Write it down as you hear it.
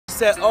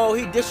said, oh,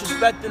 he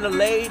disrespecting the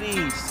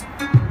ladies.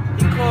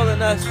 He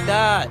calling us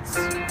Thots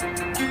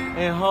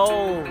and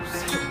hoes.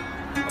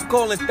 I'm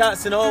calling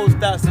Thots and hoes,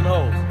 Thots and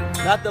hoes.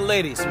 Not the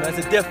ladies, man.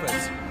 There's a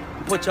difference.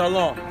 Put y'all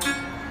on.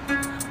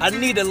 I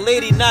need a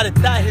lady, not a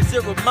thought. Here's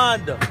a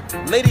reminder.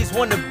 Ladies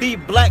want to be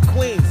black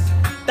queens.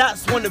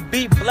 Thots want to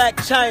be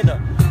black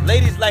China.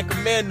 Ladies like a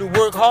man who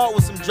work hard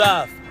with some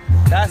drive.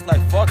 That's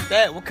like, fuck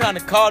that. What kind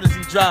of car does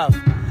he drive?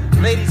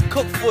 Ladies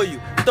cook for you.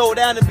 Throw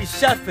down and be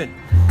chefing.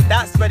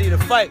 Thots ready to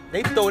fight.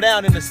 They throw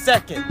down in a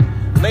second.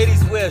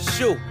 Ladies wear a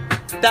shoe.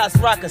 Thots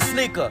rock a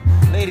sneaker.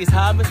 Ladies,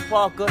 hi Miss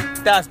Parker.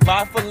 Thots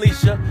bye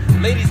Felicia.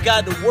 Ladies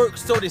got to work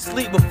so they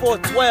sleep before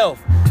 12.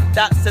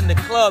 Thots in the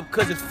club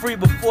cause it's free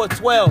before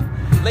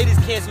 12. Ladies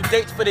cancel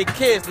dates for their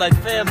kids like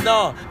fam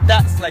nah.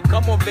 Thots like,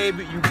 come on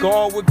baby, you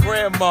going with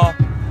grandma.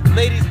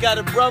 Ladies got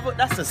a brother,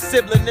 that's a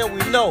sibling that we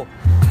know.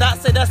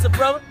 Thots say that's a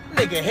brother,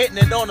 nigga hitting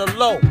it on the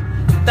low.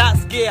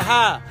 Thots get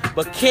high,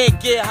 but can't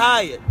get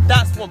higher.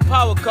 Thots want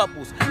power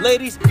couples,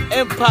 ladies,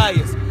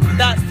 empires.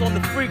 Thots on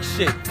the freak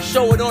shit,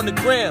 show it on the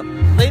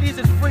gram. Ladies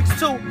is freaks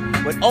too,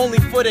 but only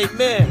for they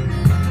man.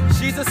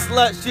 She's a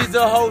slut, she's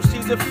a hoe,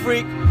 she's a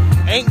freak.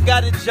 Ain't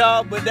got a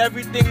job, but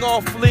everything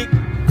on fleek.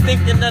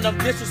 Thinking that I'm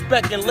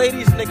disrespecting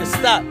ladies, nigga,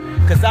 stop.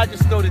 Cause I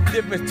just know the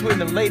difference between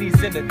the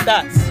ladies and the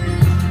Thots.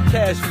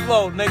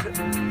 CashFlow,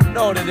 nigga.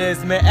 Know what it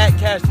is, man. At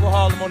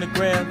cashflowharlem on the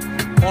gram,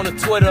 on the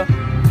Twitter.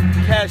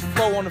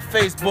 CashFlow on the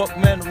Facebook,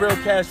 man. The real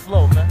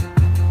CashFlow, man.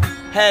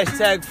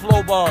 Hashtag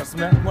FlowBars,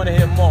 man. Wanna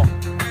hear more.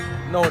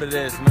 Know what it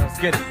is, man. Let's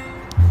get it.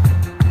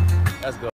 Let's go.